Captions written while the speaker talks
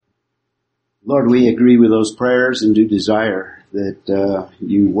Lord, we agree with those prayers and do desire that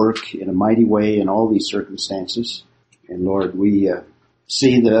you work in a mighty way in all these circumstances. And Lord, we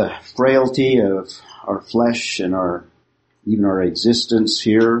see the frailty of our flesh and even our existence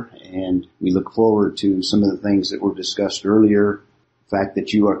here, and we look forward to some of the things that were discussed earlier. The fact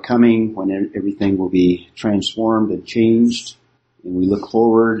that you are coming when everything will be transformed and changed. And we look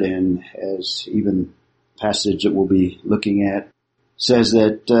forward, and as even the passage that we'll be looking at says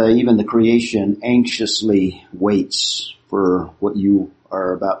that even the creation anxiously waits for what you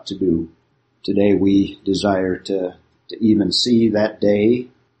are about to do. Today we desire to even see that day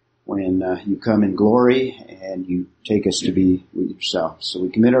when you come in glory and you take us to be with yourself. So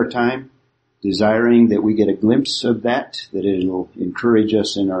we commit our time desiring that we get a glimpse of that it'll encourage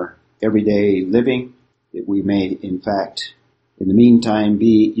us in our everyday living, that we may, in fact, in the meantime,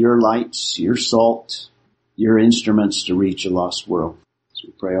 be your lights, your salt, your instruments to reach a lost world. So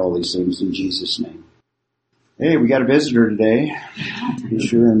we pray all these things in Jesus' name. Hey, we got a visitor today. Be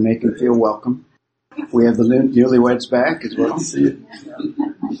sure and make him feel welcome. We have the newlyweds back as well. Do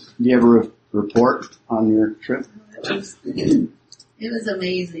you have a report on your trip? It was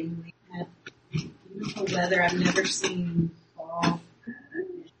amazing. We had beautiful weather. I've never seen fall.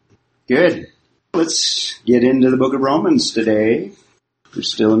 Good. Let's get into the book of Romans today. We're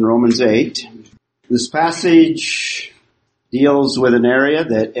still in Romans 8. This passage deals with an area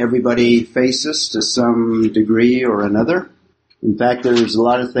that everybody faces to some degree or another. In fact, there's a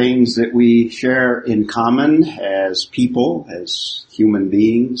lot of things that we share in common as people, as human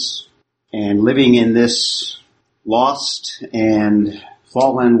beings, and living in this lost and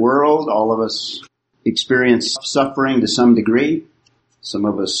fallen world. All of us experience suffering to some degree. Some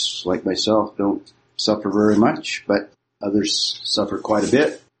of us, like myself, don't suffer very much, but others suffer quite a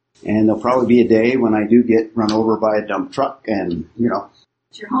bit. And there'll probably be a day when I do get run over by a dump truck and,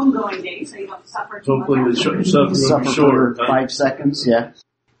 It's your homegoing day, so you don't suffer too much. Hopefully suffer for 5 seconds, yeah.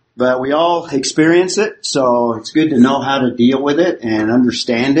 But we all experience it, so it's good to know how to deal with it and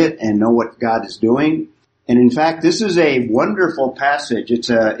understand it and know what God is doing. And in fact, this is a wonderful passage. It's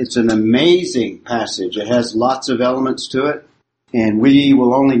an amazing passage. It has lots of elements to it, and we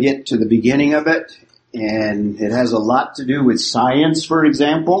will only get to the beginning of it. And it has a lot to do with science, for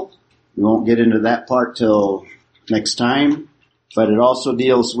example. We won't get into that part till next time. But it also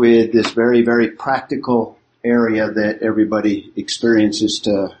deals with this very, very practical area that everybody experiences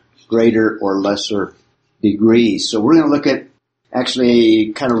to greater or lesser degrees. So we're going to look at,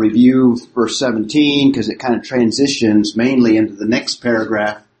 actually kind of review verse 17, because it kind of transitions mainly into the next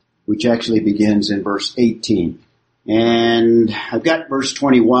paragraph, which actually begins in verse 18. And I've got verse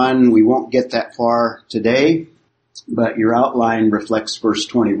 21. We won't get that far today, but your outline reflects verse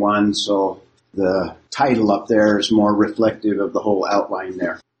 21, so the title up there is more reflective of the whole outline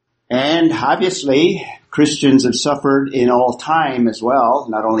there. And obviously, Christians have suffered in all time as well,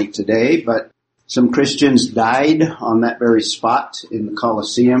 not only today, but some Christians died on that very spot in the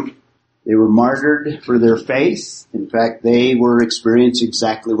Colosseum. They were martyred for their faith. In fact, they were experiencing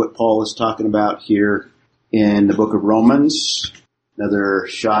exactly what Paul is talking about here in the book of Romans. Another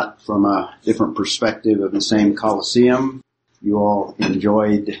shot from a different perspective of the same Colosseum. You all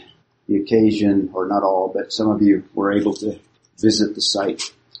enjoyed the occasion, or not all, but some of you were able to visit the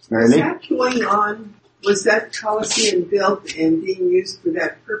site. Mary Lee? Was that going on? Was that Colosseum built and being used for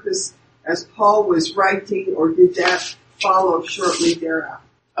that purpose as Paul was writing, or did that follow shortly thereafter?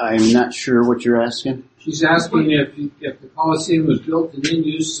 I'm not sure what you're asking. She's asking if the Colosseum was built and in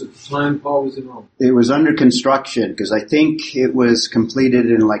use at the time Paul was in Rome. It was under construction, because I think it was completed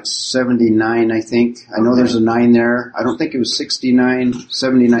in like 79, I think. I know there's a 9 there. I don't think it was 69,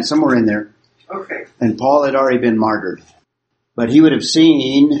 79, somewhere in there. Okay. And Paul had already been martyred. But he would have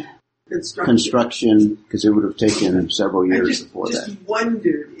seen construction, because it would have taken him several years before that. I just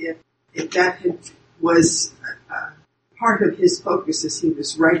wondered if that was part of his focus as he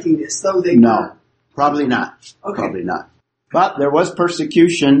was writing this. So they No, probably not. Okay. Probably not. But there was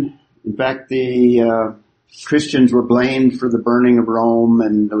persecution. In fact, the Christians were blamed for the burning of Rome,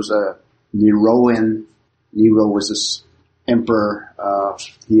 and there was a Nero was this emperor.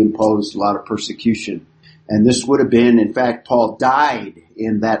 He imposed a lot of persecution. And this would have been, in fact, Paul died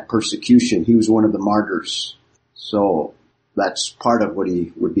in that persecution. He was one of the martyrs. So that's part of what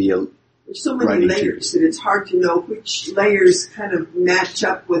he would be. There's so many layers that it's hard to know which layers kind of match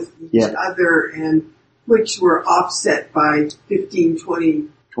up with each other and which were offset by 15,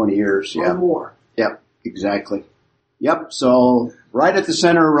 20 years or more. Yep, exactly. Yep, so right at the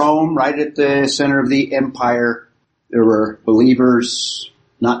center of Rome, right at the center of the empire, there were believers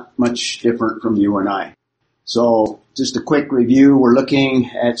not much different from you and I. So just a quick review. We're looking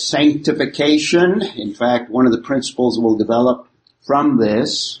at sanctification. In fact, one of the principles we'll develop from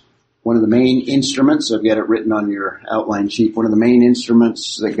this, one of the main instruments, I've got it written on your outline sheet, one of the main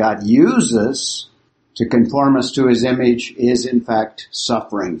instruments that God uses to conform us to His image is in fact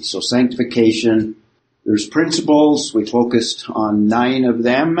suffering. So sanctification, there's principles. We focused on 9 of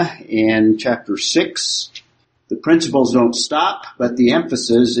them in chapter 6. The principles don't stop, but the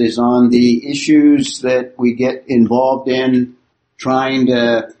emphasis is on the issues that we get involved in trying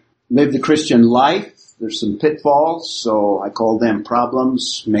to live the Christian life. There's some pitfalls, so I call them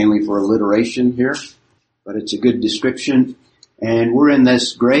problems, mainly for alliteration here, but it's a good description. And we're in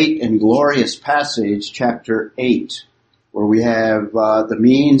this great and glorious passage, chapter 8, where we have the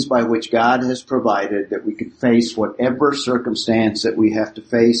means by which God has provided that we can face whatever circumstance that we have to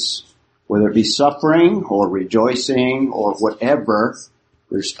face, whether it be suffering or rejoicing or whatever.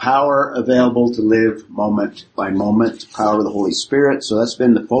 There's power available to live moment by moment, power of the Holy Spirit. So that's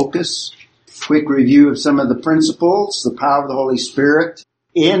been the focus. Quick review of some of the principles. The power of the Holy Spirit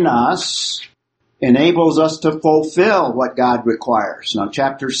in us enables us to fulfill what God requires. Now,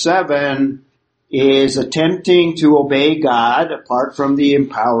 chapter 7 is attempting to obey God apart from the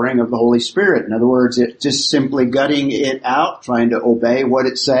empowering of the Holy Spirit. In other words, it's just simply gutting it out, trying to obey what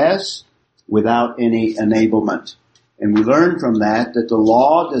it says without any enablement. And we learn from that the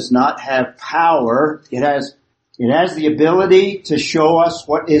law does not have power. It has the ability to show us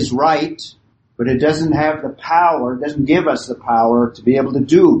what is right, but it doesn't have the power, doesn't give us the power to be able to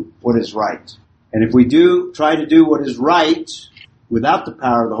do what is right. And if we do try to do what is right without the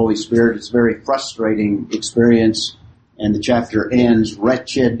power of the Holy Spirit, it's a very frustrating experience. And the chapter ends,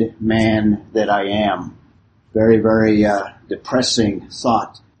 wretched man that I am. Very, very depressing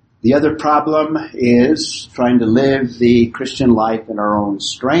thought. The other problem is trying to live the Christian life in our own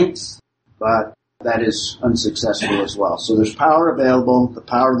strength, but that is unsuccessful as well. So there's power available, the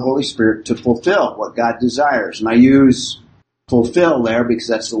power of the Holy Spirit to fulfill what God desires. And I use fulfill there because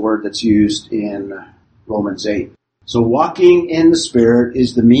that's the word that's used in Romans 8. So walking in the Spirit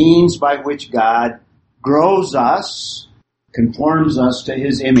is the means by which God grows us, conforms us to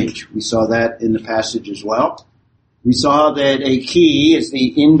His image. We saw that in the passage as well. We saw that a key is the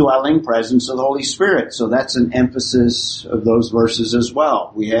indwelling presence of the Holy Spirit. So that's an emphasis of those verses as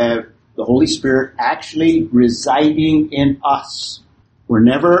well. We have the Holy Spirit actually residing in us. We're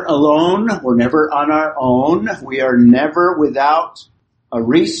never alone. We're never on our own. We are never without a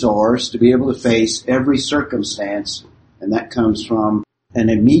resource to be able to face every circumstance. And that comes from an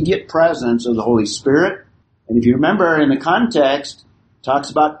immediate presence of the Holy Spirit. And if you remember in the context, it talks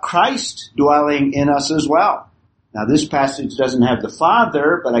about Christ dwelling in us as well. Now this passage doesn't have the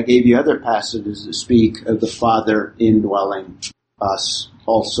Father, but I gave you other passages that speak of the Father indwelling us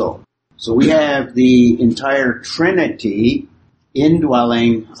also. So we have the entire Trinity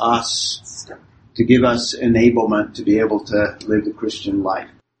indwelling us to give us enablement to be able to live the Christian life.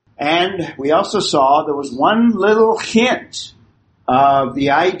 And we also saw there was one little hint of the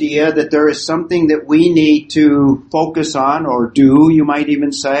idea that there is something that we need to focus on or do, you might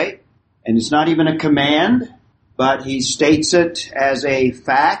even say. And it's not even a command, but he states it as a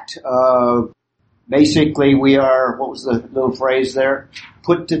fact of basically we are, what was the little phrase there?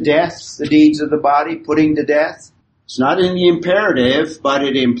 Put to death the deeds of the body, putting to death. It's not in the imperative, but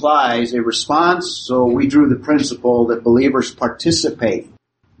it implies a response. So we drew the principle that believers participate.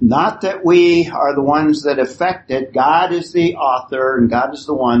 Not that we are the ones that affect it. God is the author and God is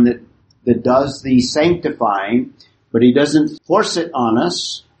the one that does the sanctifying, but He doesn't force it on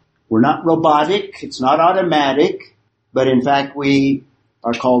us. We're not robotic. It's not automatic, but in fact we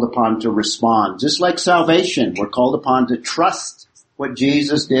are called upon to respond. Just like salvation, we're called upon to trust what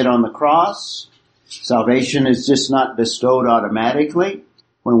Jesus did on the cross. Salvation is just not bestowed automatically.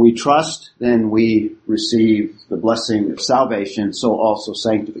 When we trust, then we receive the blessing of salvation, so also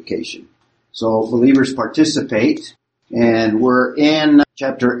sanctification. So believers participate, and we're in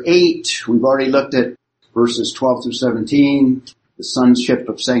chapter 8. We've already looked at verses 12 through 17, the sonship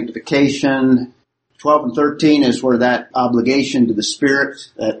of sanctification. 12 and 13 is where that obligation to the Spirit,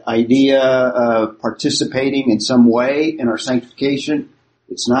 that idea of participating in some way in our sanctification.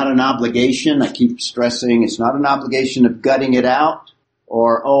 It's not an obligation. I keep stressing it's not an obligation of gutting it out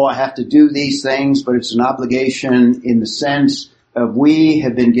or, I have to do these things, but it's an obligation in the sense of we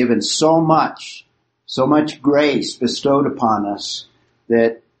have been given so much grace bestowed upon us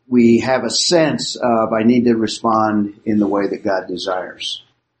that we have a sense of I need to respond in the way that God desires.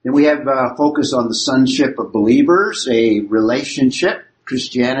 Then we have focus on the sonship of believers, a relationship.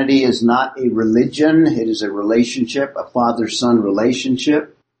 Christianity is not a religion. It is a relationship, a father-son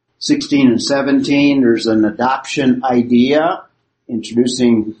relationship. 16 and 17, there's an adoption idea,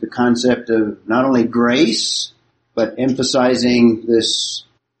 introducing the concept of not only grace, but emphasizing this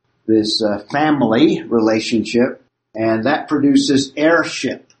family relationship, and that produces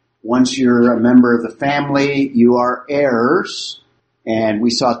heirship. Once you're a member of the family, you are heirs. And we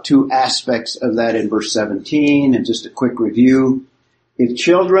saw two aspects of that in verse 17, and just a quick review. If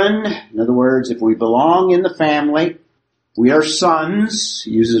children, in other words, if we belong in the family, we are sons,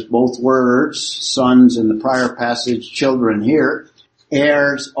 he uses both words, sons in the prior passage, children here,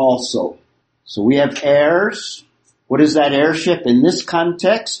 heirs also. So we have heirs. What is that heirship in this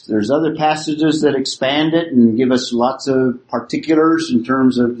context? There's other passages that expand it and give us lots of particulars in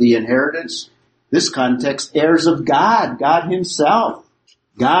terms of the inheritance. This context, heirs of God, God himself.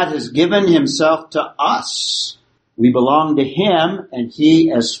 God has given himself to us. We belong to him, and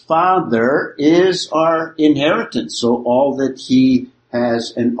he as Father is our inheritance. So all that he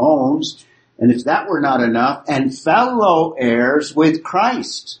has and owns. And if that were not enough, and fellow heirs with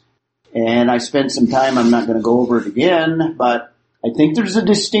Christ. And I spent some time, I'm not going to go over it again, but I think there's a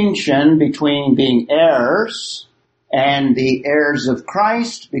distinction between being heirs and the heirs of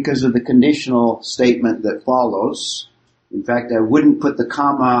Christ because of the conditional statement that follows. In fact, I wouldn't put the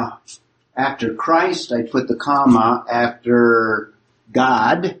comma after Christ, I'd put the comma after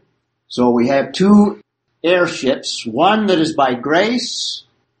God. So we have two heirships, one that is by grace,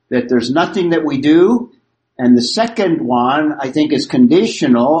 that there's nothing that we do, and the second one, I think, is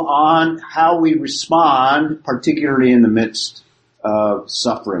conditional on how we respond, particularly in the midst of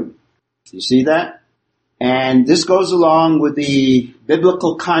suffering. You see that? And this goes along with the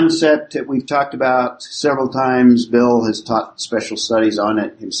biblical concept that we've talked about several times. Bill has taught special studies on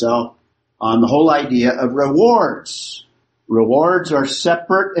it himself, on the whole idea of rewards. Rewards are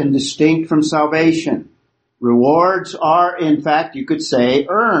separate and distinct from salvation. Rewards are, in fact, you could say,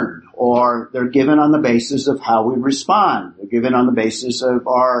 earned, or they're given on the basis of how we respond. They're given on the basis of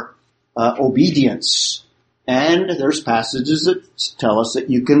our obedience. And there's passages that tell us that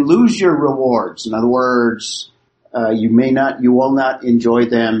you can lose your rewards. In other words, you will not enjoy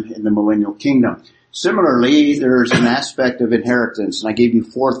them in the millennial kingdom. Similarly, there's an aspect of inheritance, and I gave you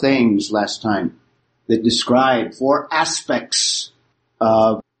 4 things last time that describe 4 aspects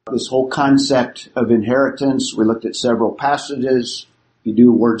of this whole concept of inheritance. We looked at several passages. If you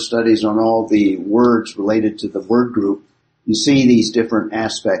do word studies on all the words related to the word group, you see these different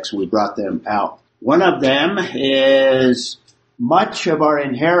aspects. We brought them out. One of them is much of our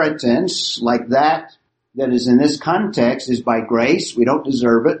inheritance, like that is in this context, is by grace. We don't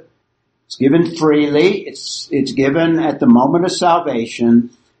deserve it. It's given freely. It's given at the moment of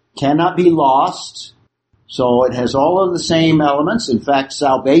salvation, cannot be lost. So it has all of the same elements. In fact,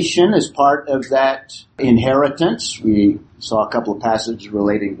 salvation is part of that inheritance. We saw a couple of passages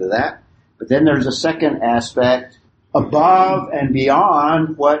relating to that. But then there's a second aspect above and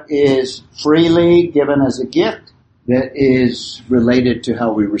beyond what is freely given as a gift that is related to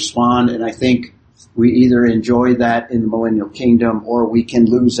how we respond. And I think we either enjoy that in the millennial kingdom or we can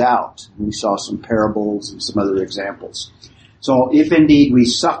lose out. We saw some parables and some other examples. So if indeed we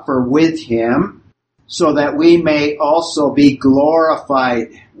suffer with him, so that we may also be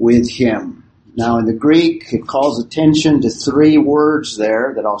glorified with him. Now in the Greek, it calls attention to 3 words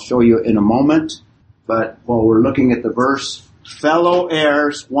there that I'll show you in a moment. But while we're looking at the verse, fellow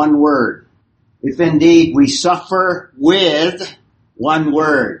heirs, 1 word. If indeed we suffer with, 1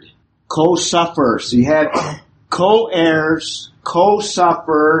 word. Co-suffer. So you have co-heirs,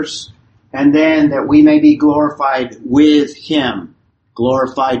 co-suffers, and then that we may be glorified with him.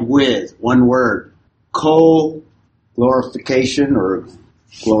 Glorified with, 1 word. Co-glorification or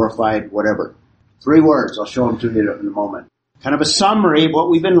glorified, whatever. 3 words. I'll show them to you in a moment. Kind of a summary of what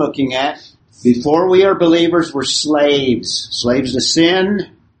we've been looking at. Before we are believers, we're slaves. Slaves to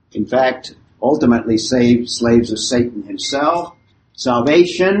sin. In fact, ultimately slaves of Satan himself.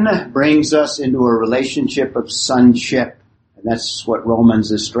 Salvation brings us into a relationship of sonship. And that's what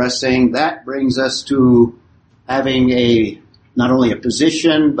Romans is stressing. That brings us to having not only a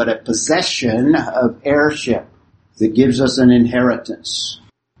position, but a possession of heirship that gives us an inheritance.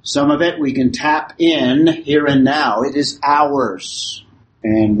 Some of it we can tap in here and now. It is ours.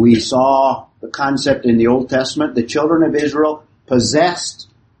 And we saw the concept in the Old Testament. The children of Israel possessed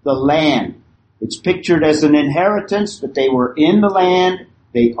the land. It's pictured as an inheritance, but they were in the land.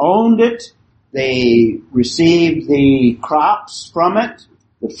 They owned it. They received the crops from it,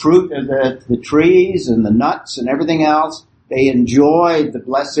 the fruit of the trees and the nuts and everything else. They enjoyed the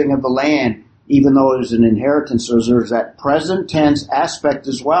blessing of the land, even though it was an inheritance. So there's that present tense aspect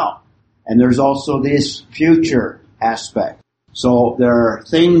as well. And there's also this future aspect. So there are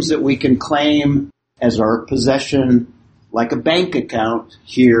things that we can claim as our possession, like a bank account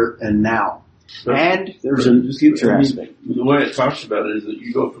here and now. And there's a future aspect. The way it talks about it is that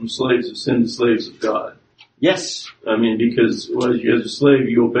you go from slaves of sin to slaves of God. Yes. I mean, because as a slave,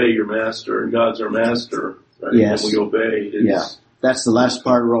 you obey your master, and God's our master. Right? Yes. And we obey. Yeah. That's the last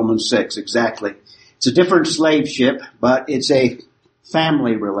part of Romans 6, exactly. It's a different slaveship, but it's a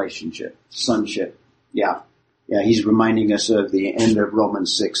family relationship, sonship. Yeah. Yeah, he's reminding us of the end of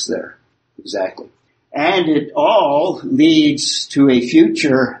Romans 6 there. Exactly. And it all leads to a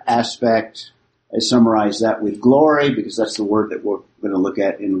future aspect. I summarize that with glory, because that's the word that we're going to look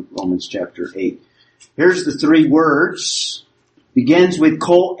at in Romans chapter 8. Here's the three words. Begins with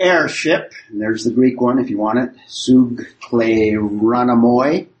co-heirship, and there's the Greek one if you want it.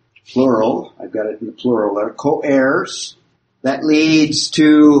 Sugkleranamoi, plural. I've got it in the plural there. Co-heirs. That leads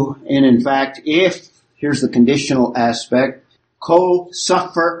to, and in fact, if, here's the conditional aspect,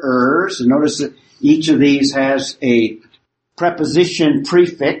 co-sufferers. And notice that each of these has a preposition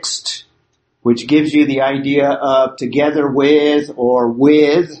prefixed, which gives you the idea of together with or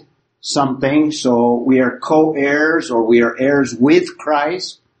with something. So we are co-heirs, or we are heirs with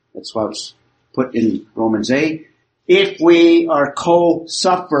Christ. That's what's put in Romans 8. If we are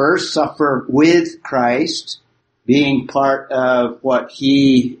co-sufferers, suffer with Christ, being part of what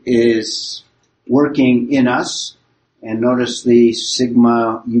he is working in us. And notice the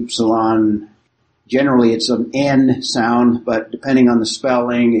sigma, upsilon. Generally it's an N sound, but depending on the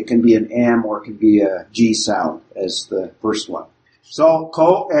spelling, it can be an M or it can be a G sound as the first one. So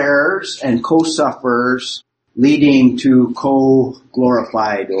co-heirs and co-sufferers leading to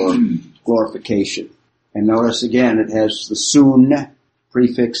co-glorified or glorification. And notice again, it has the soon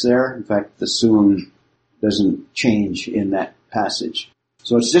prefix there. In fact, the soon doesn't change in that passage.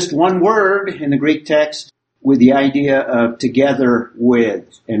 So it's just one word in the Greek text with the idea of together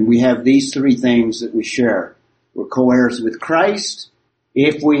with. And we have these three things that we share. We're co-heirs with Christ.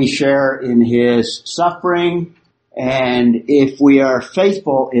 If we share in his suffering, and if we are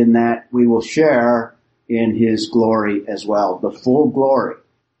faithful in that, we will share in his glory as well, the full glory.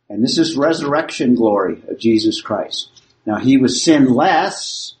 And this is resurrection glory of Jesus Christ. Now he was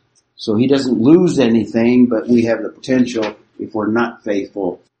sinless, so he doesn't lose anything, but we have the potential, if we're not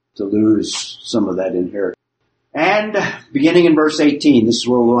faithful, to lose some of that inheritance. And beginning in verse 18, this is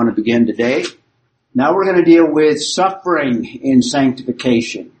where we want to begin today. Now we're going to deal with suffering in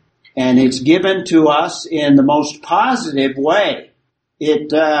sanctification. And it's given to us in the most positive way.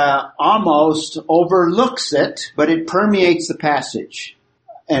 It almost overlooks it, but it permeates the passage.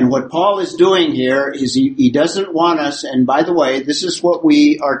 And what Paul is doing here is he doesn't want us, and by the way, this is what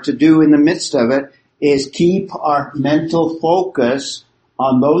we are to do in the midst of it, is keep our mental focus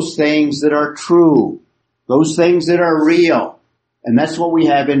on those things that are true, those things that are real. And that's what we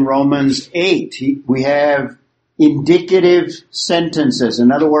have in Romans 8. We have indicative sentences.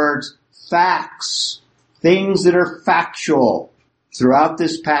 In other words, facts, things that are factual throughout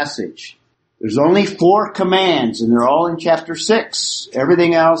this passage. There's only 4 commands, and they're all in chapter 6.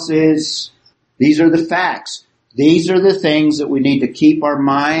 Everything else is, these are the facts. These are the things that we need to keep our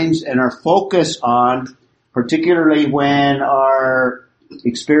minds and our focus on, particularly when our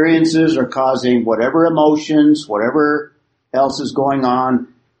experiences are causing whatever emotions, whatever else is going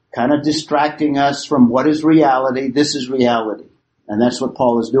on, kind of distracting us from what is reality. This is reality. And that's what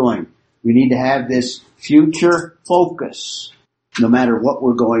Paul is doing. We need to have this future focus, no matter what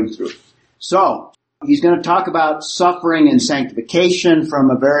we're going through. So, he's going to talk about suffering and sanctification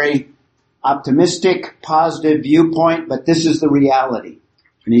from a very optimistic, positive viewpoint, but this is the reality.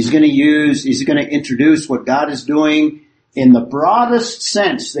 And he's going to introduce what God is doing in the broadest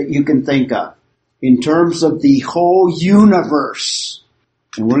sense that you can think of, in terms of the whole universe.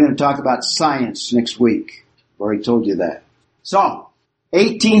 And we're going to talk about science next week. I've already told you that. So,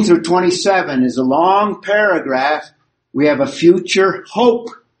 18 through 27 is a long paragraph. We have a future hope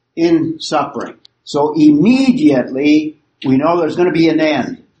in suffering. So immediately we know there's going to be an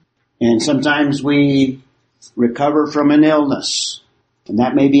end. And sometimes we recover from an illness. And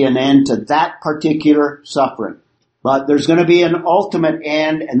that may be an end to that particular suffering. But there's going to be an ultimate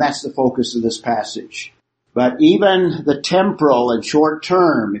end, and that's the focus of this passage. But even the temporal and short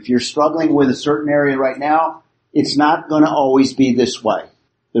term, if you're struggling with a certain area right now, it's not going to always be this way.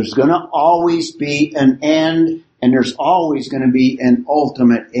 There's going to always be an end, and there's always going to be an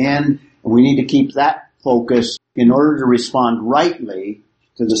ultimate end. And we need to keep that focus in order to respond rightly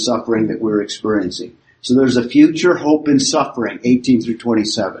to the suffering that we're experiencing. So there's a future hope in suffering, 18 through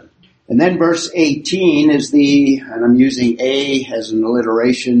 27. And then verse 18 is and I'm using A as an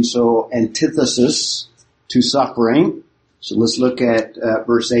alliteration, so antithesis to suffering. So let's look at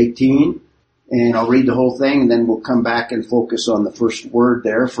verse 18, and I'll read the whole thing, and then we'll come back and focus on the first word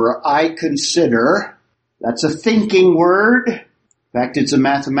there. For I consider, that's a thinking word. In fact, it's a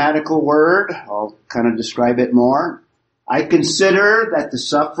mathematical word. I'll kind of describe it more. I consider that the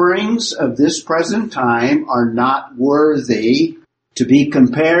sufferings of this present time are not worthy to be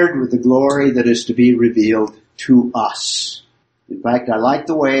compared with the glory that is to be revealed to us. In fact, I like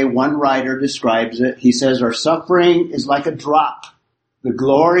the way one writer describes it. He says our suffering is like a drop. The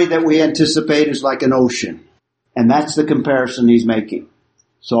glory that we anticipate is like an ocean. And that's the comparison he's making.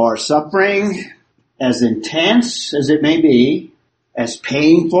 So our suffering, as intense as it may be, as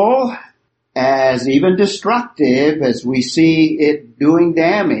painful, as even destructive as we see it doing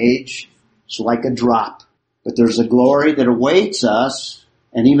damage, it's like a drop. But there's a glory that awaits us,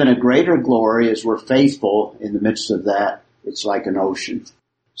 and even a greater glory as we're faithful in the midst of that. It's like an ocean.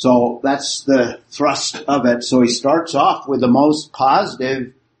 So that's the thrust of it. So he starts off with the most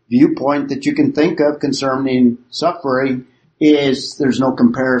positive viewpoint that you can think of concerning suffering is there's no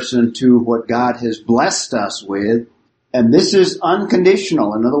comparison to what God has blessed us with. And this is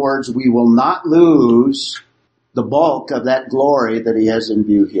unconditional. In other words, we will not lose the bulk of that glory that he has in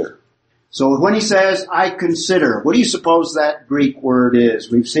view here. So when he says, I consider, what do you suppose that Greek word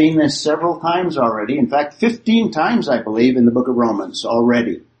is? We've seen this several times already. In fact, 15 times, I believe, in the book of Romans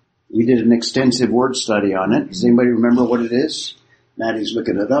already. We did an extensive word study on it. Does anybody remember what it is? Maddie's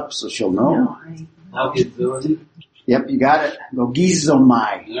looking it up, so she'll know. Logizomai. Yep, you got it.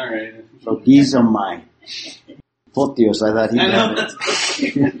 Logizomai. All right. Logizomai. Photios, I thought he got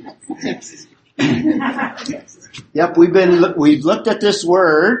it. Yep, we've looked at this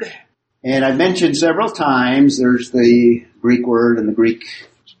word. And I mentioned several times there's the Greek word and the Greek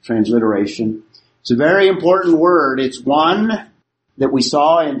transliteration. It's a very important word. It's one that we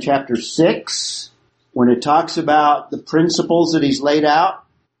saw in chapter 6 when it talks about the principles that he's laid out.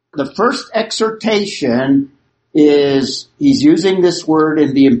 The first exhortation is he's using this word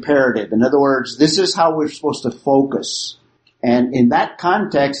in the imperative. In other words, this is how we're supposed to focus. And in that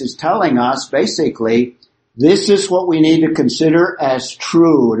context, it's telling us basically this is what we need to consider as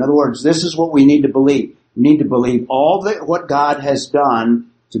true. In other words, this is what we need to believe. We need to believe all that what God has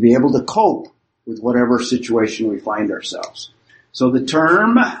done to be able to cope with whatever situation we find ourselves. So the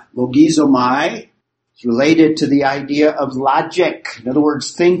term logizomai is related to the idea of logic. In other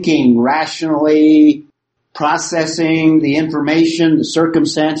words, thinking rationally, processing the information, the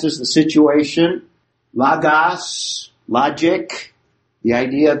circumstances, the situation. Logos, logic, the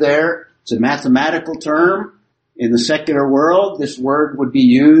idea there. It's a mathematical term. In the secular world, this word would be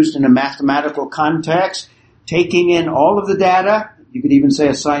used in a mathematical context, taking in all of the data. You could even say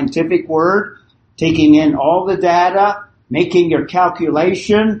a scientific word, taking in all the data, making your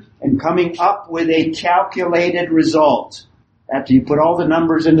calculation, and coming up with a calculated result. After you put all the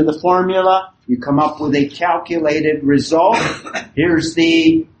numbers into the formula, you come up with a calculated result. Here's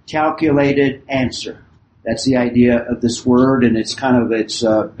the calculated answer. That's the idea of this word, and it's kind of its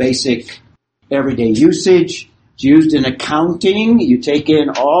basic everyday usage. It's used in accounting. You take in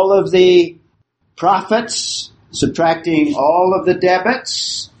all of the profits, subtracting all of the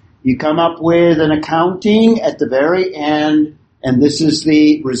debits. You come up with an accounting at the very end, and this is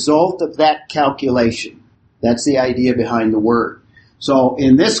the result of that calculation. That's the idea behind the word. So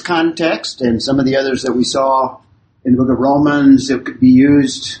in this context, and some of the others that we saw in the book of Romans, it could be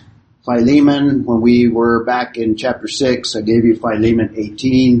used Philemon, when we were back in chapter 6, I gave you Philemon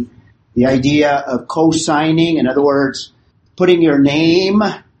 18. The idea of co-signing, in other words, putting your name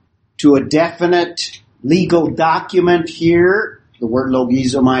to a definite legal document here. The word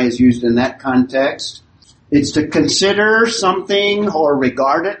logizomai is used in that context. It's to consider something or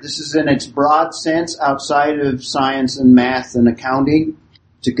regard it. This is in its broad sense outside of science and math and accounting.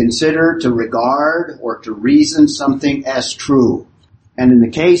 To consider, to regard, or to reason something as true. And in the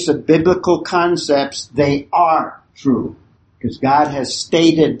case of biblical concepts, they are true. Because God has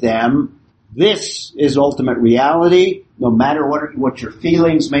stated them. This is ultimate reality, no matter what your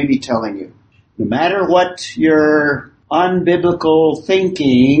feelings may be telling you. No matter what your unbiblical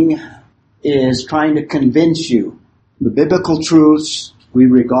thinking is trying to convince you. The biblical truths, we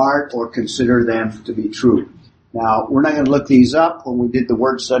regard or consider them to be true. Now, we're not going to look these up. When we did the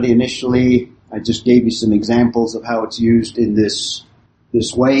word study initially, I just gave you some examples of how it's used in this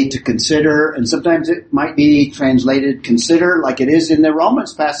way to consider, and sometimes it might be translated consider like it is in the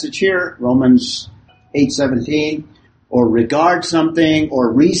Romans passage here, Romans 8:17, or regard something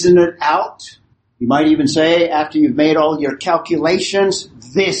or reason it out. You might even say, after you've made all your calculations,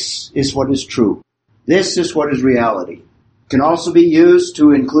 this is what is true. This is what is reality. Can also be used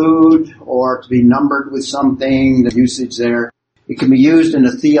to include or to be numbered with something, the usage there. It can be used in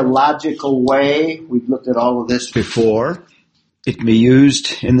a theological way. We've looked at all of this before. It can be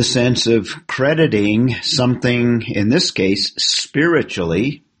used in the sense of crediting something, in this case,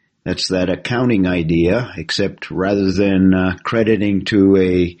 spiritually. That's that accounting idea, except rather than crediting to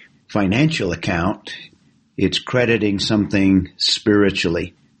a financial account, it's crediting something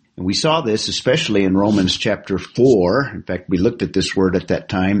spiritually. And we saw this especially in Romans chapter 4. In fact, we looked at this word at that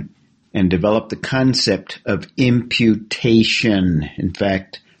time and developed the concept of imputation. In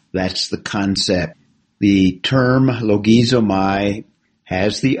fact, that's the concept. The term logizomai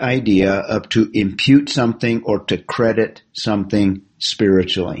has the idea of to impute something or to credit something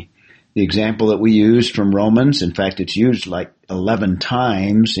spiritually. The example that we used from Romans, in fact, it's used like 11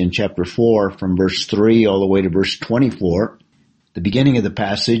 times in chapter 4 from verse 3 all the way to verse 24. The beginning of the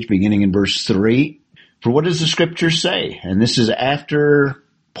passage, beginning in verse 3, for what does the scripture say? And this is after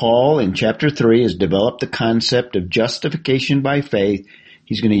Paul in chapter 3 has developed the concept of justification by faith.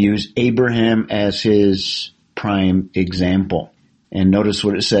 He's going to use Abraham as his prime example. And notice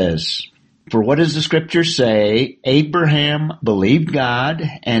what it says. For what does the scripture say? Abraham believed God,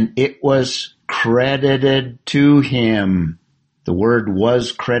 and it was credited to him. The word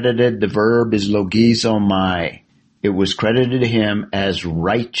was credited. The verb is logizomai. It was credited to him as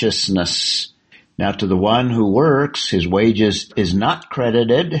righteousness. Now to the one who works, his wages is not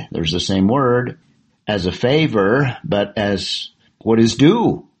credited, there's the same word, as a favor, but as what is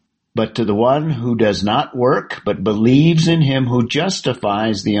due. But to the one who does not work, but believes in him who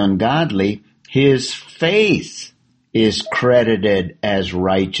justifies the ungodly, his faith is credited as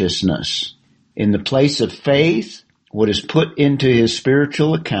righteousness. In the place of faith, what is put into his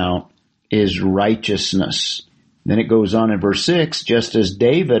spiritual account is righteousness. Then it goes on in verse 6, just as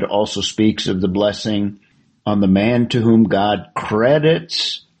David also speaks of the blessing on the man to whom God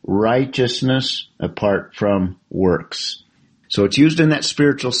credits righteousness apart from works. So it's used in that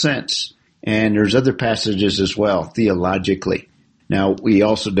spiritual sense. And there's other passages as well, theologically. Now, we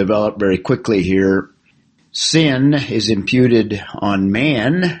also develop very quickly here, sin is imputed on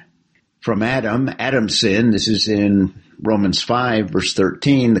man from Adam. Adam's sin, this is in Romans 5, verse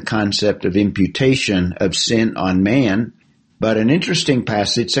 13, the concept of imputation of sin on man. But an interesting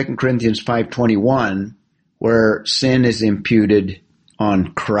passage, 2 Corinthians 5:21, where sin is imputed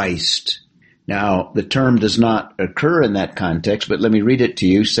on Christ. Now, the term does not occur in that context, but let me read it to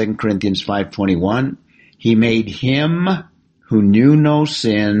you. 2 Corinthians 5:21, he made him who knew no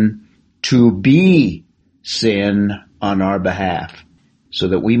sin to be sin on our behalf, so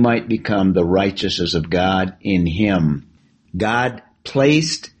that we might become the righteousness of God in him. God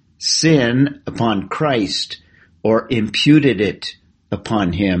placed sin upon Christ, or imputed it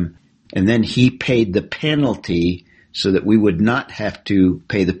upon him, and then he paid the penalty so that we would not have to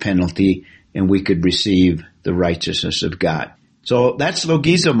pay the penalty and we could receive the righteousness of God. So that's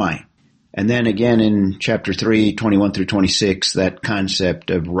logizomai. And then again in chapter 3, 21 through 26, that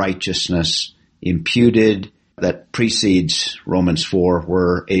concept of righteousness imputed that precedes Romans 4,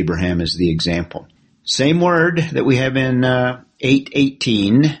 where Abraham is the example. Same word that we have in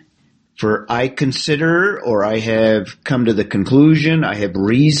 8:18, for I consider, or I have come to the conclusion, I have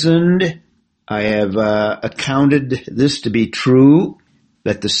reasoned, I have accounted this to be true,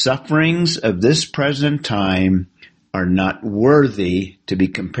 that the sufferings of this present time are not worthy to be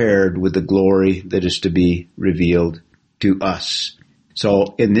compared with the glory that is to be revealed to us.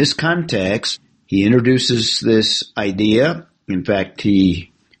 So in this context, he introduces this idea. In fact, he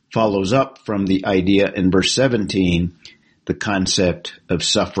follows up from the idea in verse 17, the concept of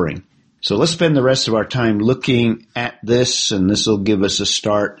suffering. So let's spend the rest of our time looking at this, and this will give us a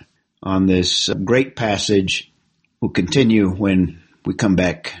start on this great passage. We'll continue when we come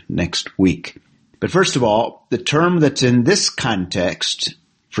back next week. But first of all, the term that's in this context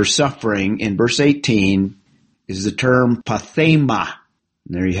for suffering in verse 18 is the term pathema.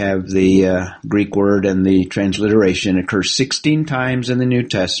 And there you have the Greek word, and the transliteration occurs 16 times in the New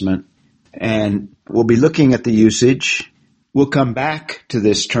Testament. And we'll be looking at the usage. We'll come back to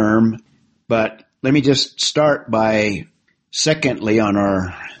this term, but let me just start by, secondly, on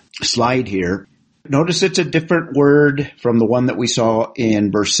our slide here, notice it's a different word from the one that we saw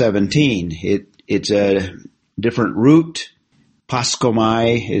in verse 17. It's a different root.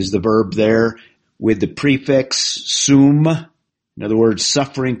 Paskomai is the verb there with the prefix sum. In other words,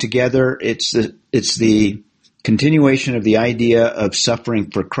 suffering together. It's the continuation of the idea of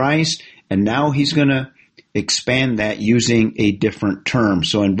suffering for Christ, and now he's going to expand that using a different term.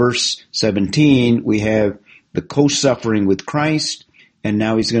 So in verse 17, we have the co-suffering with Christ, and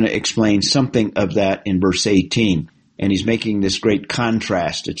now he's going to explain something of that in verse 18. And he's making this great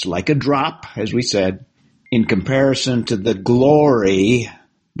contrast. It's like a drop, as we said, in comparison to the glory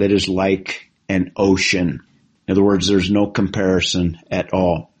that is like an ocean. In other words, there's no comparison at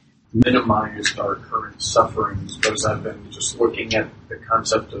all. Minimize our current sufferings, because I've been just looking at the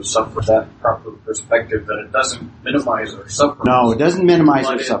concept of suffering, that proper perspective, that it doesn't minimize our suffering. No, it doesn't minimize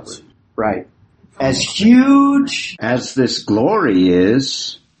our suffering. Right. As huge as this glory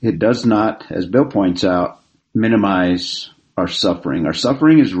is, it does not, as Bill points out, minimize our suffering. Our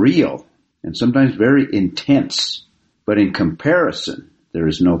suffering is real and sometimes very intense, but in comparison, there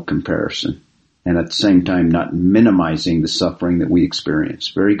is no comparison. And at the same time, not minimizing the suffering that we experience.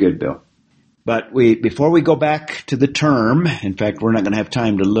 Very good, Bill. But before we go back to the term, in fact, we're not going to have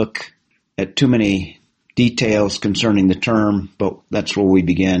time to look at too many details concerning the term, but that's where we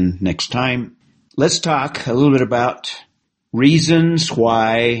begin next time. Let's talk a little bit about reasons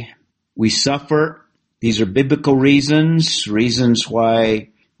why we suffer. These are biblical reasons why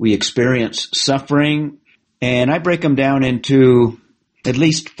we experience suffering. And I break them down into at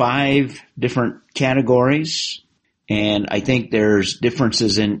least 5 different categories. And I think there's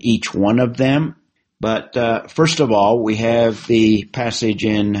differences in each one of them. But first of all, we have the passage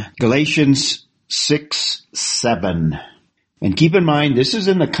in Galatians 6:7. And keep in mind, this is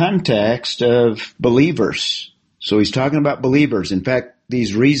in the context of believers. So he's talking about believers. In fact,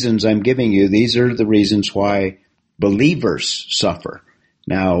 these reasons I'm giving you, these are the reasons why believers suffer.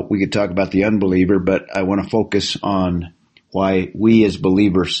 Now, we could talk about the unbeliever, but I want to focus on why we as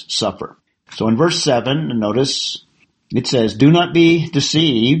believers suffer. So in verse 7, notice it says, "Do not be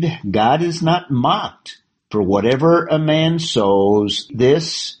deceived. God is not mocked. For whatever a man sows,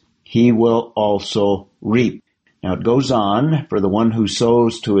 this he will also reap." Now it goes on, "For the one who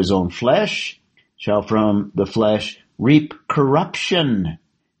sows to his own flesh shall from the flesh reap corruption,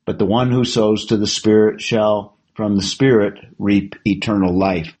 but the one who sows to the Spirit shall from the Spirit reap eternal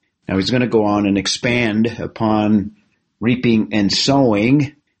life." Now he's going to go on and expand upon reaping and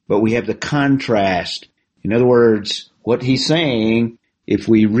sowing, but we have the contrast. In other words, what he's saying, if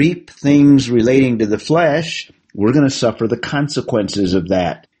we reap things relating to the flesh, we're going to suffer the consequences of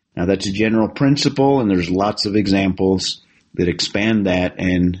that. Now that's a general principle, and there's lots of examples that expand that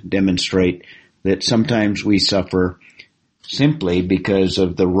and demonstrate that sometimes we suffer simply because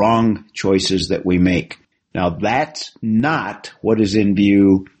of the wrong choices that we make. Now that's not what is in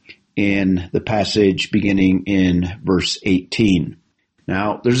view in the passage beginning in verse 18.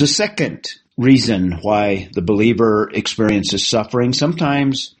 Now there's a second reason why the believer experiences suffering.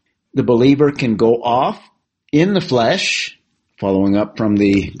 Sometimes the believer can go off in the flesh, following up from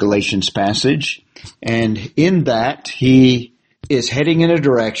the Galatians passage, and in that he is heading in a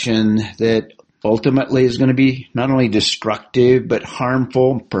direction that ultimately is going to be not only destructive but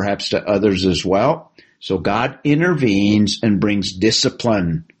harmful, perhaps to others as well. So God intervenes and brings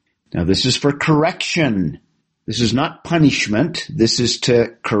discipline. Now this is for correction. This is not punishment. This is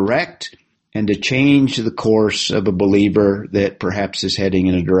to correct and to change the course of a believer that perhaps is heading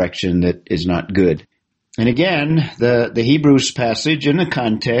in a direction that is not good. And again, the Hebrews passage in the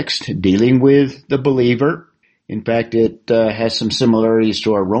context dealing with the believer. In fact, it has some similarities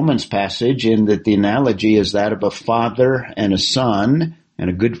to our Romans passage in that the analogy is that of a father and a son, and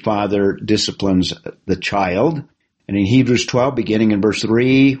a good father disciplines the child. And in Hebrews 12, beginning in verse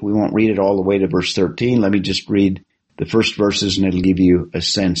 3, we won't read it all the way to verse 13. Let me just read the first verses and it'll give you a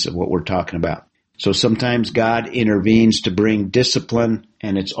sense of what we're talking about. So sometimes God intervenes to bring discipline,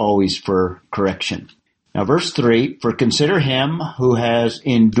 and it's always for correction. Now verse 3, "For consider him who has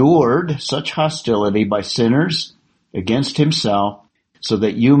endured such hostility by sinners against himself, so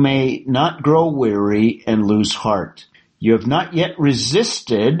that you may not grow weary and lose heart. You have not yet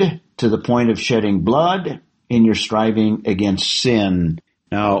resisted to the point of shedding blood in your striving against sin."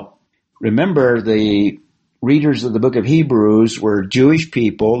 Now remember, the readers of the book of Hebrews were Jewish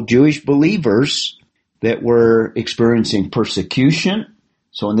people, Jewish believers that were experiencing persecution.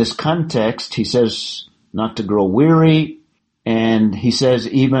 So in this context, he says not to grow weary. And he says,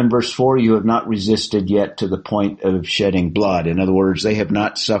 even verse 4, "You have not resisted yet to the point of shedding blood." In other words, they have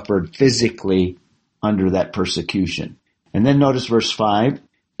not suffered physically under that persecution. And then notice verse 5,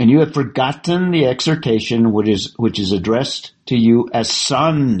 "And you have forgotten the exhortation which is addressed to you as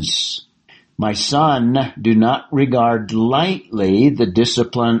sons. My son, do not regard lightly the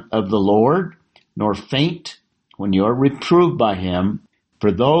discipline of the Lord, nor faint when you are reproved by him.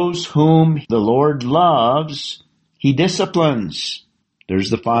 For those whom the Lord loves, he disciplines."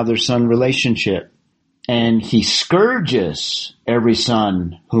 There's the father-son relationship. "And he scourges every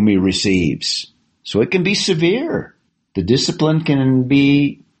son whom he receives." So it can be severe. The discipline can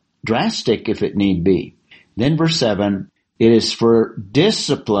be drastic if it need be. Then verse 7, it is for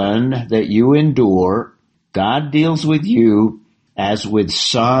discipline that you endure. God deals with you as with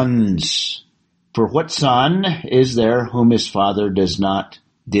sons. For what son is there whom his father does not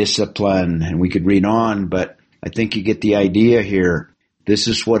discipline? And we could read on, but I think you get the idea here. This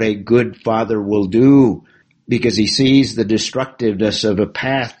is what a good father will do, because he sees the destructiveness of a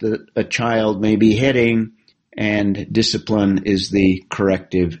path that a child may be heading, and discipline is the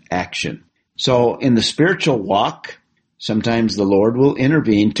corrective action. So in the spiritual walk, sometimes the Lord will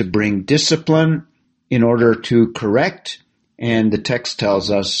intervene to bring discipline in order to correct, and the text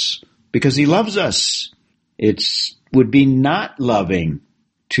tells us because he loves us. It would be not loving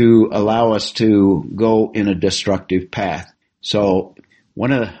to allow us to go in a destructive path. So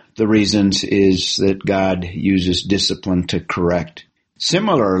one of the reasons is that God uses discipline to correct.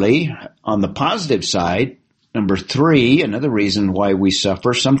 Similarly, on the positive side, number 3, another reason why we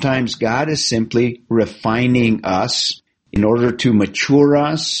suffer, sometimes God is simply refining us in order to mature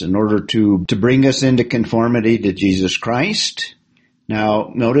us, in order to bring us into conformity to Jesus Christ.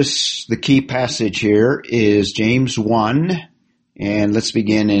 Now, notice the key passage here is James 1, and let's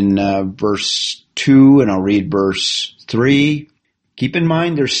begin in verse 2, and I'll read verse 3. Keep in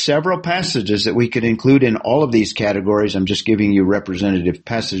mind there's several passages that we could include in all of these categories. I'm just giving you representative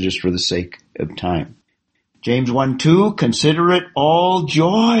passages for the sake of time. James 1:2, consider it all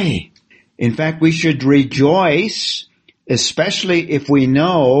joy. In fact, we should rejoice, especially if we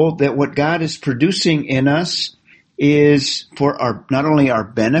know that what God is producing in us is for our, not only our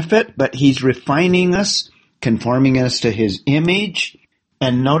benefit, but he's refining us, conforming us to his image.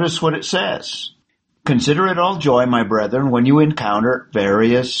 And notice what it says. Consider it all joy, my brethren, when you encounter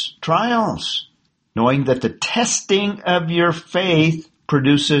various trials, knowing that the testing of your faith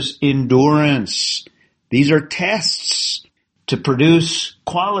produces endurance. These are tests to produce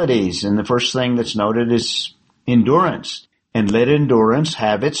qualities, and the first thing that's noted is endurance. And let endurance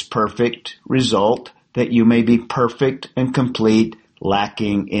have its perfect result, that you may be perfect and complete,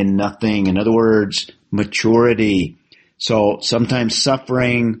 lacking in nothing. In other words, maturity. So sometimes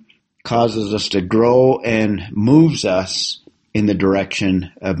suffering causes us to grow and moves us in the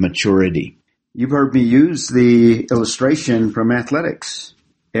direction of maturity. You've heard me use the illustration from athletics.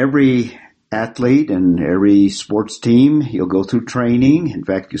 Every athlete and every sports team, you'll go through training. In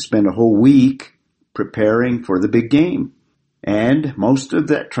fact, you spend a whole week preparing for the big game. And most of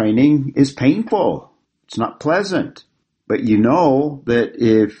that training is painful. It's not pleasant. But you know that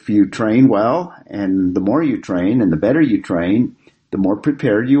if you train well, and the more you train and the better you train, the more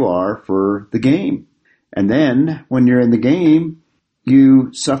prepared you are for the game. And then when you're in the game,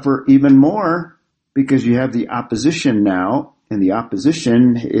 you suffer even more because you have the opposition now, and the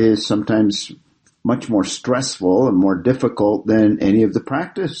opposition is sometimes much more stressful and more difficult than any of the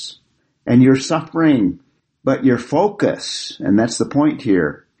practice. And you're suffering, but your focus, and that's the point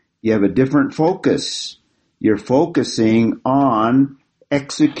here, you have a different focus. You're focusing on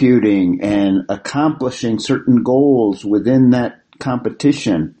executing and accomplishing certain goals within that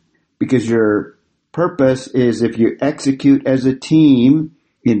competition, because your purpose is, if you execute as a team,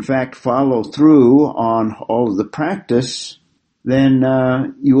 in fact follow through on all of the practice, then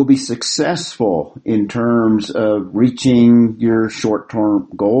you will be successful in terms of reaching your short-term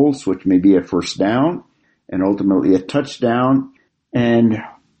goals, which may be a first down and ultimately a touchdown, and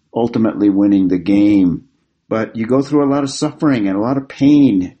ultimately winning the game. But you go through a lot of suffering and a lot of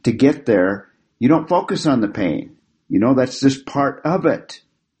pain to get there. You don't focus on the pain. You know, that's just part of it.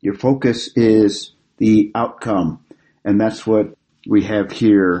 Your focus is the outcome. And that's what we have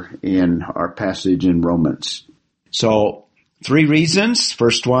here in our passage in Romans. So 3 reasons.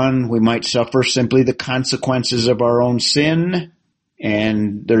 First one, we might suffer simply the consequences of our own sin,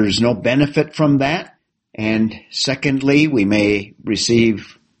 and there's no benefit from that. And secondly, we may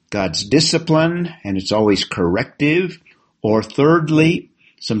receive God's discipline, and it's always corrective. Or thirdly,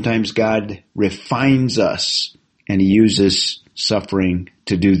 sometimes God refines us, and he uses suffering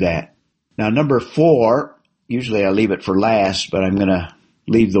to do that. Now, number 4, usually I leave it for last, but I'm going to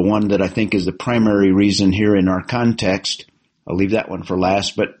leave the one that I think is the primary reason here in our context. I'll leave that one for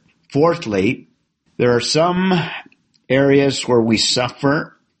last. But fourthly, there are some areas where we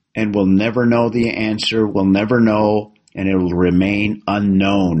suffer and we'll never know the answer, we'll never know, and it will remain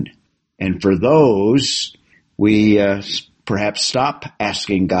unknown. And for those, we perhaps stop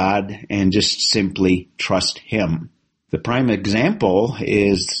asking God and just simply trust him. The prime example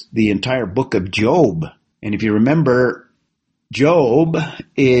is the entire book of Job. And if you remember, Job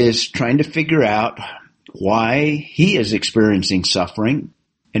is trying to figure out why he is experiencing suffering.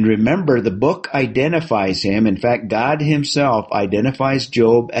 And remember, the book identifies him. In fact, God himself identifies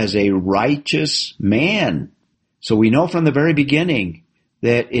Job as a righteous man. So we know from the very beginning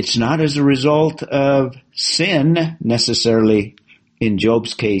that it's not as a result of sin necessarily in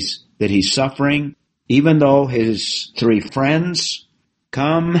Job's case that he's suffering, even though his 3 friends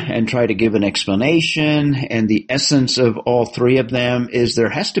come and try to give an explanation, and the essence of all 3 of them is there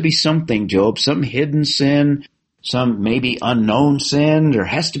has to be something, Job, some hidden sin, some maybe unknown sin. There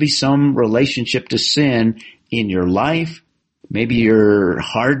has to be some relationship to sin in your life. Maybe you're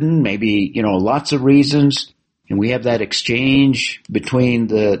hardened, maybe, lots of reasons. And we have that exchange between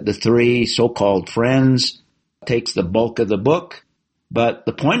the 3 so-called friends. Takes the bulk of the book. But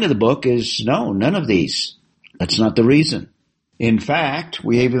the point of the book is, no, none of these. That's not the reason. In fact,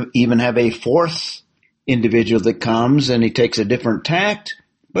 we even have a 4th individual that comes and he takes a different tact,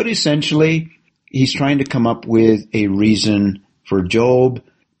 but essentially he's trying to come up with a reason for Job.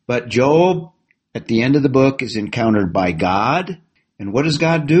 But Job, at the end of the book, is encountered by God. And what does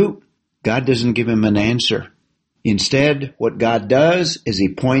God do? God doesn't give him an answer. Instead, what God does is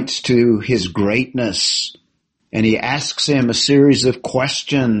he points to his greatness, and he asks him a series of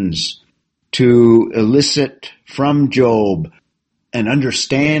questions to elicit from Job an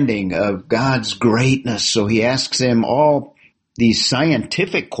understanding of God's greatness. So he asks him all these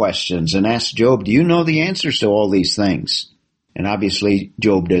scientific questions and asks Job, do you know the answers to all these things? And obviously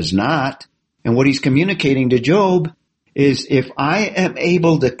Job does not. And what he's communicating to Job is, if I am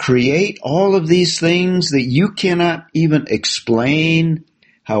able to create all of these things that you cannot even explain,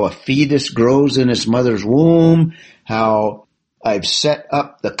 how a fetus grows in its mother's womb, how I've set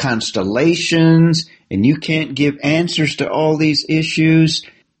up the constellations, and you can't give answers to all these issues,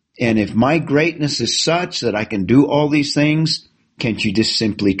 and if my greatness is such that I can do all these things, can't you just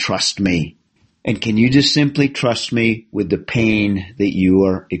simply trust me? And can you just simply trust me with the pain that you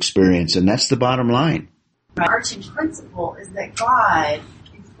are experiencing? That's the bottom line. The arching principle is that God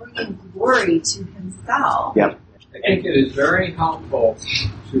is bringing glory to himself. Yep. I think it is very helpful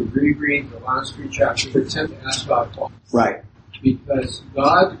to reread the last 3 chapters, attempt to ask God why. Right. Because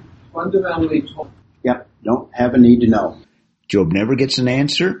God fundamentally told. Yep. Don't have a need to know. Job never gets an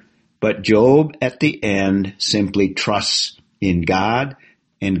answer, but Job at the end simply trusts in God,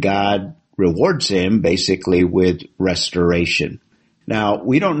 and God rewards him basically with restoration. Now,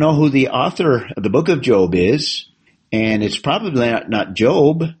 we don't know who the author of the book of Job is, and it's probably not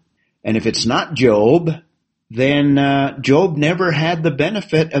Job. And if it's not Job, then Job never had the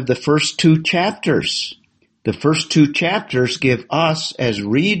benefit of the first 2 chapters. The first 2 chapters give us as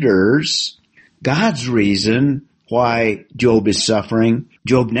readers God's reason why Job is suffering.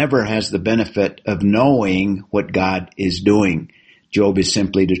 Job never has the benefit of knowing what God is doing. Job is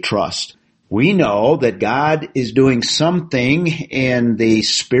simply to trust. We know that God is doing something in the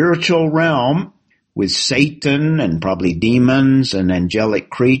spiritual realm with Satan and probably demons and angelic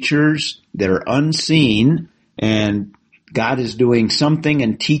creatures that are unseen, and God is doing something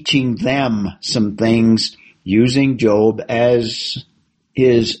and teaching them some things using Job as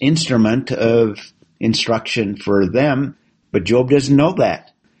his instrument of instruction for them. But Job doesn't know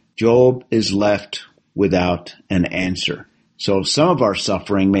that. Job is left without an answer. So some of our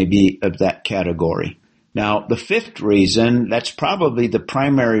suffering may be of that category. Now, the 5th reason, that's probably the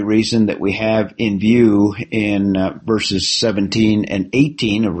primary reason that we have in view in verses 17 and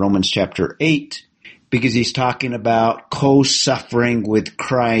 18 of Romans chapter 8, because he's talking about co-suffering with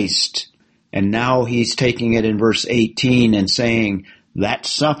Christ. And now he's taking it in verse 18 and saying that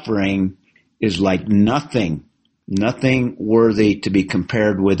suffering is like nothing worthy to be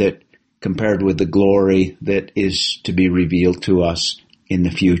compared with the glory that is to be revealed to us in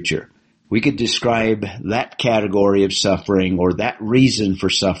the future. We could describe that category of suffering, or that reason for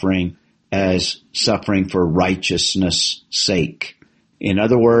suffering, as suffering for righteousness' sake. In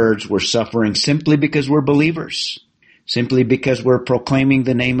other words, we're suffering simply because we're believers, simply because we're proclaiming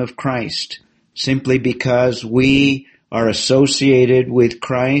the name of Christ, simply because we are associated with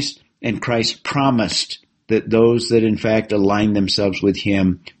Christ, and Christ promised that those that in fact align themselves with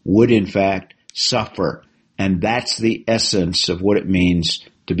him would in fact suffer. And that's the essence of what it means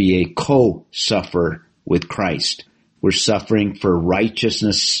to be a co-sufferer with Christ. We're suffering for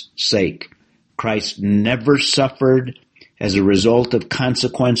righteousness' sake. Christ never suffered as a result of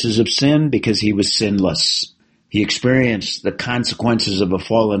consequences of sin because he was sinless. He experienced the consequences of a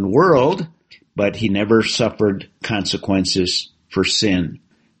fallen world, but he never suffered consequences for sin.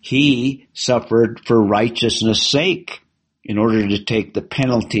 He suffered for righteousness' sake in order to take the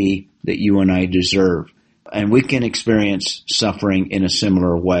penalty that you and I deserve. And we can experience suffering in a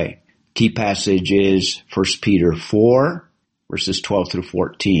similar way. Key passage is 1 Peter 4, verses 12 through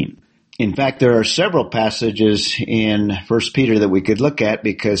 14. In fact, there are several passages in 1 Peter that we could look at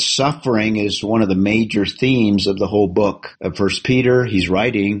because suffering is one of the major themes of the whole book of 1 Peter. He's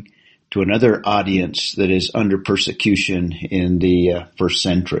writing to another audience that is under persecution in the first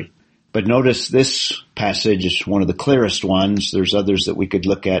century. But notice this passage is one of the clearest ones. There's others that we could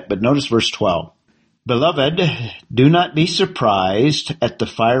look at, but notice verse 12. Beloved, do not be surprised at the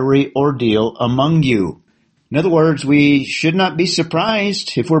fiery ordeal among you. In other words, we should not be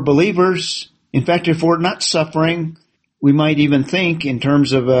surprised if we're believers. In fact, if we're not suffering, we might even think, in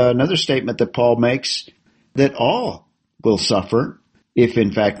terms of another statement that Paul makes, that all will suffer if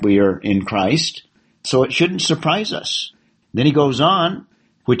in fact we are in Christ. So it shouldn't surprise us. Then he goes on,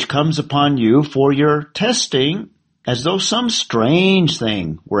 which comes upon you for your testing, as though some strange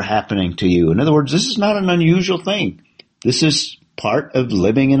thing were happening to you. In other words, this is not an unusual thing. This is part of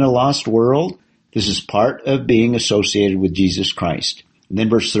living in a lost world. This is part of being associated with Jesus Christ. And then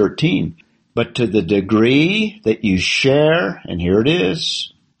verse 13, but to the degree that you share, and here it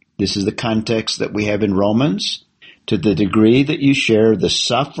is, this is the context that we have in Romans, to the degree that you share the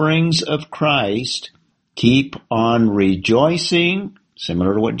sufferings of Christ, keep on rejoicing,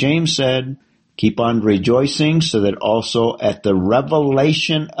 similar to what James said, keep on rejoicing so that also at the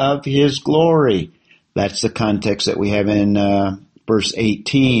revelation of his glory, that's the context that we have in verse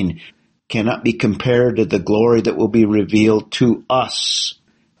 18, cannot be compared to the glory that will be revealed to us.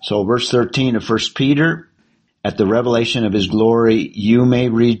 So verse 13 of 1 Peter, at the revelation of his glory, you may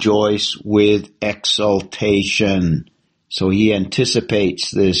rejoice with exultation. So he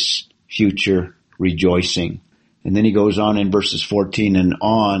anticipates this future rejoicing. And then he goes on in verses 14 and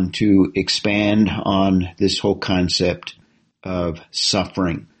on to expand on this whole concept of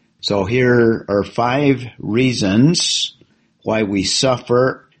suffering. So here are 5 reasons why we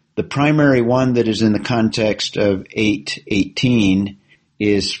suffer. The primary one that is in the context of 8:18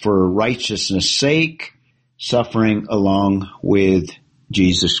 is for righteousness' sake, suffering along with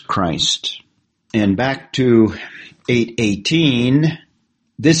Jesus Christ. And back to 8:18,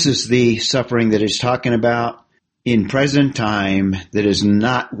 this is the suffering that he's talking about in present time that is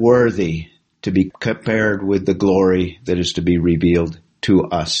not worthy to be compared with the glory that is to be revealed to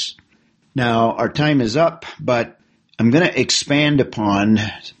us. Now, our time is up, but I'm going to expand upon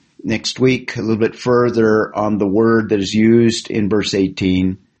next week a little bit further on the word that is used in verse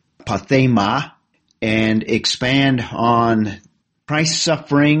 18, pathema, and expand on Christ's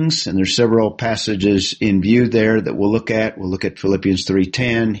sufferings, and there's several passages in view there that we'll look at. We'll look at Philippians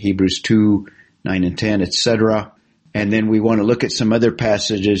 3:10, Hebrews 2:9 and 10, etc. And then we want to look at some other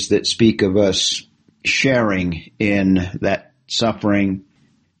passages that speak of us sharing in that suffering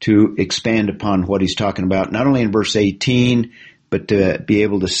to expand upon what he's talking about, not only in verse 18, but to be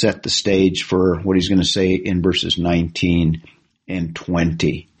able to set the stage for what he's going to say in verses 19 and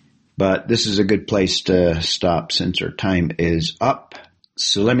 20. But this is a good place to stop since our time is up.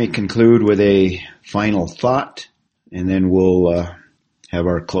 So let me conclude with a final thought, and then we'll have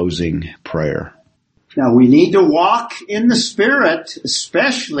our closing prayer. Now, we need to walk in the Spirit,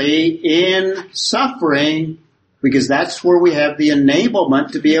 especially in suffering, because that's where we have the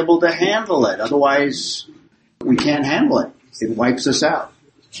enablement to be able to handle it. Otherwise, we can't handle it. It wipes us out.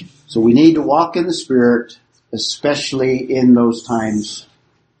 So we need to walk in the Spirit, especially in those times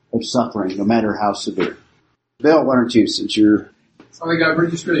of suffering, no matter how severe. Bill, why don't you, since you're... Father God, we're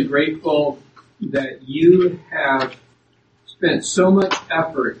just really grateful that you have spent so much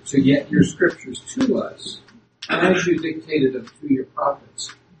effort to get your scriptures to us as you dictated them through your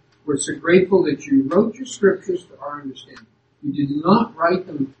prophets. We're so grateful that you wrote your scriptures for our understanding. You did not write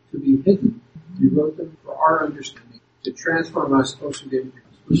them to be hidden. You wrote them for our understanding, to transform us closer to you.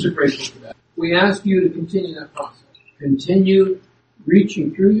 We're so grateful for that. We ask you to continue that process. Continue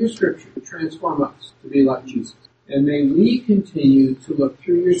reaching through your scripture to transform us to be like Jesus. And may we continue to look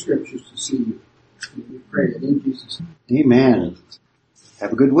through your scriptures to see you. We pray it in Jesus' name. Amen.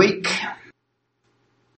 Have a good week.